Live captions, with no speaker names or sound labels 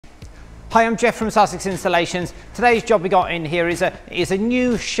Hi, I'm Jeff from Sussex Installations. Today's job we got in here is a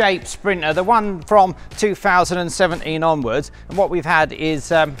new shape Sprinter, the one from 2017 onwards. And what we've had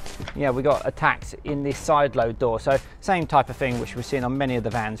is, we got attacks in this side load door. So same type of thing which we've seen on many of the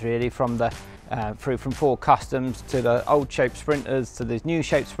vans really, from the from Ford Customs to the old shape Sprinters to the new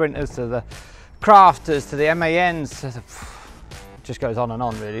shape Sprinters to the Crafters to the MANs. It just goes on and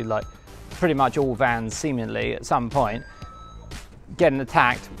on really, like pretty much all vans seemingly at some point getting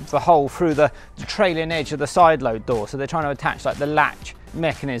attacked, the hole through the trailing edge of the side load door. So they're trying to attach like the latch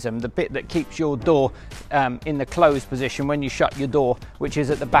mechanism, the bit that keeps your door in the closed position when you shut your door, which is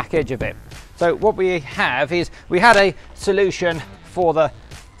at the back edge of it. So what we have is, we had a solution for the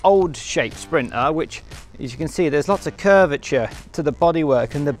old shape Sprinter, which as you can see there's lots of curvature to the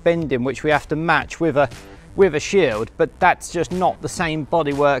bodywork and the bending which we have to match with a shield, but that's just not the same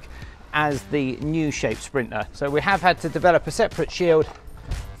bodywork as the new shape Sprinter. So we have had to develop a separate shield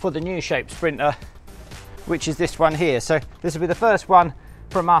for the new shape Sprinter, which is this one here. So this will be the first one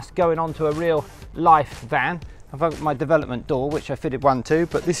from us going onto a real life van. I've got my development door which I fitted one to,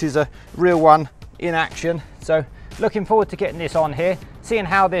 but this is a real one in action. So looking forward to getting this on here, seeing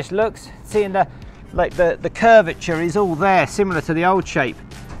how this looks, seeing the curvature is all there, similar to the old shape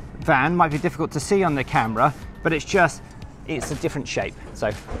van. Might be difficult to see on the camera, but it's a different shape.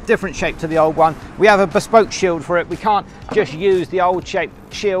 So different shape to the old one. We have a bespoke shield for it. We can't just use the old shape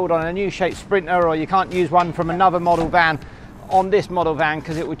shield on a new shape Sprinter, or you can't use one from another model van on this model van,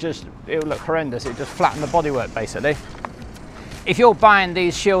 because it would look horrendous. It would just flatten the bodywork basically. If you're buying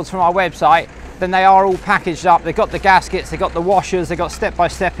these shields from our website, then they are all packaged up. They've got the gaskets, they've got the washers, they've got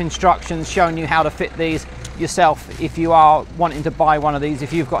step-by-step instructions showing you how to fit these yourself if you are wanting to buy one of these,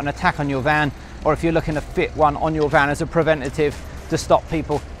 if you've got an attack on your van, or if you're looking to fit one on your van as a preventative to stop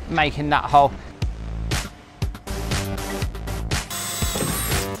people making that hole.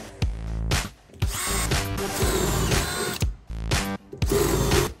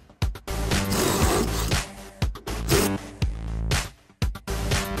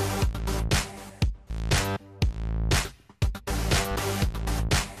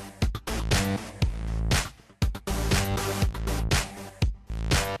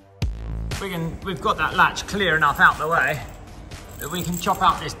 We've got that latch clear enough out the way that we can chop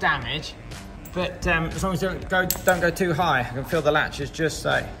out this damage, but as long as you don't go too high. I can feel the latch is just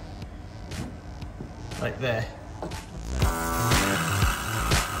like there.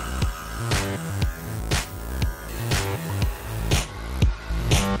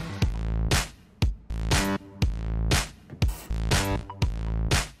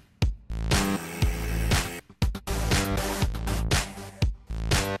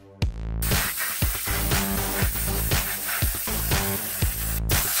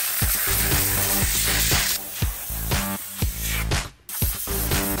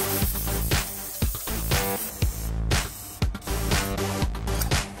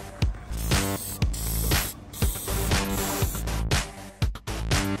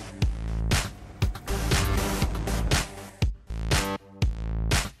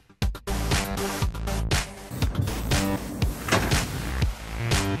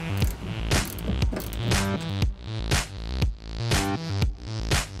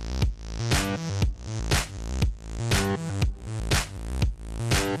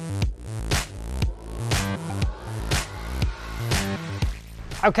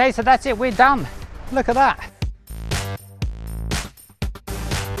 Okay, so that's it, we're done. Look at that.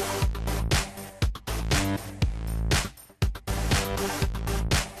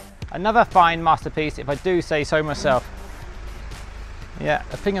 Another fine masterpiece, if I do say so myself. Yeah,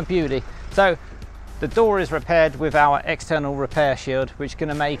 a thing of beauty. So the door is repaired with our external repair shield, which is going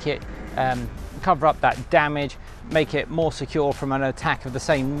to make it cover up that damage, make it more secure from an attack of the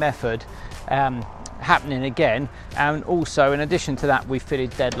same method happening again. And also, in addition to that, we've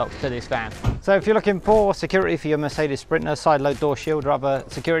fitted deadlocks to this van. So if you're looking for security for your Mercedes Sprinter, side load door shield or other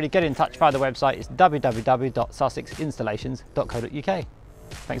security, get in touch via the website. It's www.sussexinstallations.co.uk.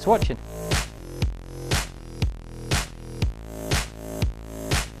 Thanks for watching.